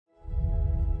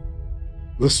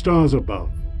The stars above.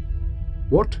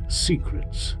 What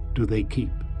secrets do they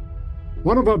keep?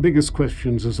 One of our biggest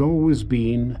questions has always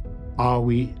been, are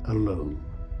we alone?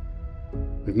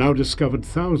 We've now discovered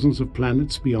thousands of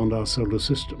planets beyond our solar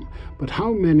system, but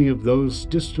how many of those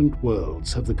distant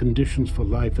worlds have the conditions for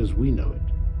life as we know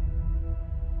it?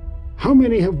 How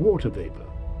many have water vapor,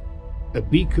 a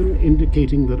beacon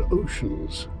indicating that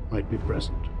oceans might be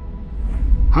present?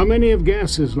 How many have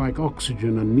gases like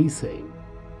oxygen and methane,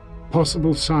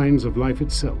 possible signs of life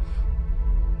itself?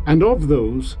 And of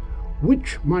those,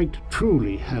 which might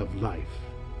truly have life?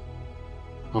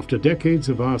 After decades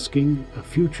of asking, a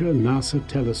future NASA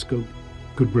telescope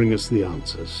could bring us the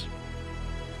answers.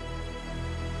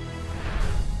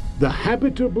 The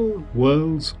Habitable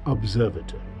Worlds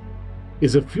Observatory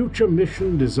is a future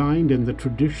mission designed in the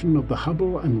tradition of the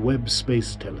Hubble and Webb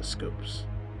space telescopes.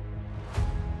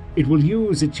 It will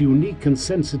use its unique and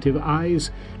sensitive eyes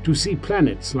to see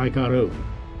planets like our own,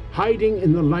 hiding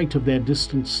in the light of their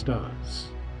distant stars.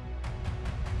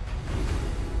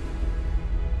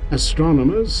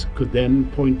 Astronomers could then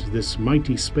point this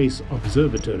mighty space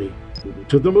observatory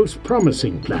to the most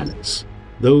promising planets,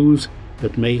 those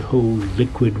that may hold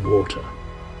liquid water.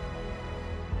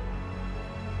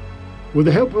 With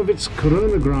the help of its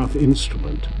coronagraph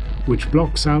instrument, which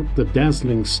blocks out the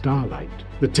dazzling starlight,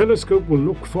 the telescope will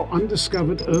look for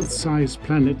undiscovered Earth-sized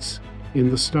planets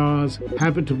in the star's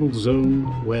habitable zone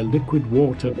where liquid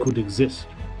water could exist.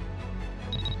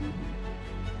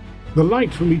 The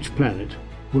light from each planet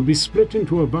will be split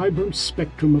into a vibrant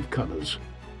spectrum of colors,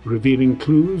 revealing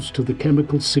clues to the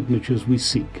chemical signatures we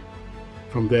seek.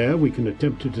 From there, we can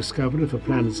attempt to discover if a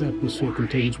planet's atmosphere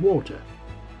contains water.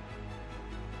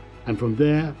 And from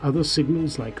there, other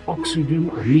signals like oxygen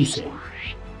or methane.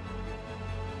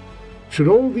 Should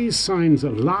all these signs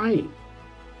align,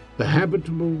 the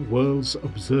Habitable Worlds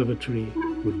Observatory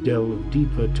would delve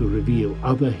deeper to reveal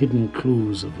other hidden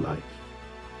clues of life.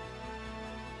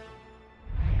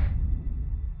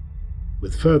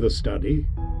 With further study,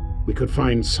 we could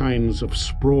find signs of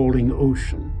sprawling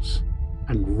oceans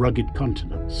and rugged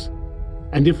continents.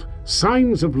 And if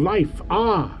signs of life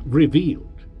are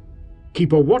revealed,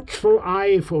 keep a watchful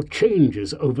eye for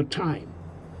changes over time.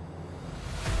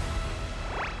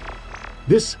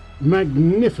 This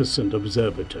magnificent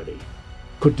observatory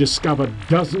could discover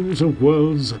dozens of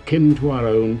worlds akin to our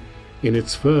own in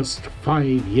its first 5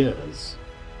 years.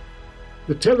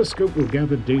 The telescope will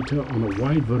gather data on a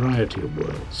wide variety of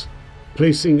worlds,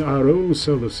 placing our own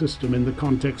solar system in the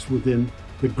context within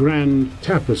the grand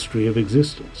tapestry of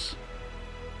existence.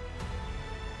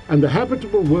 And the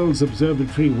Habitable Worlds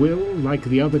Observatory will, like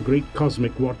the other great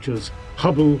cosmic watchers,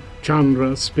 Hubble,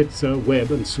 Chandra, Spitzer,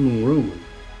 Webb, and soon Roman,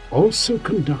 also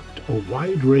conduct a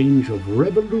wide range of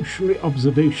revolutionary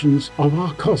observations of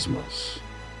our cosmos,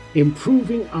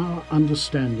 improving our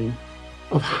understanding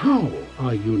of how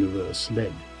our universe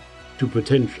led to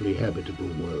potentially habitable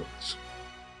worlds.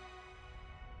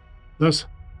 Thus,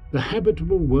 the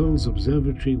Habitable Worlds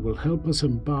Observatory will help us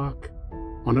embark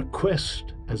on a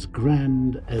quest as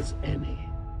grand as any,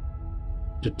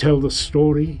 to tell the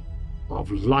story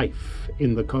of life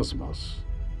in the cosmos,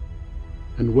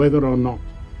 and whether or not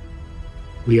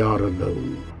we are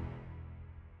alone.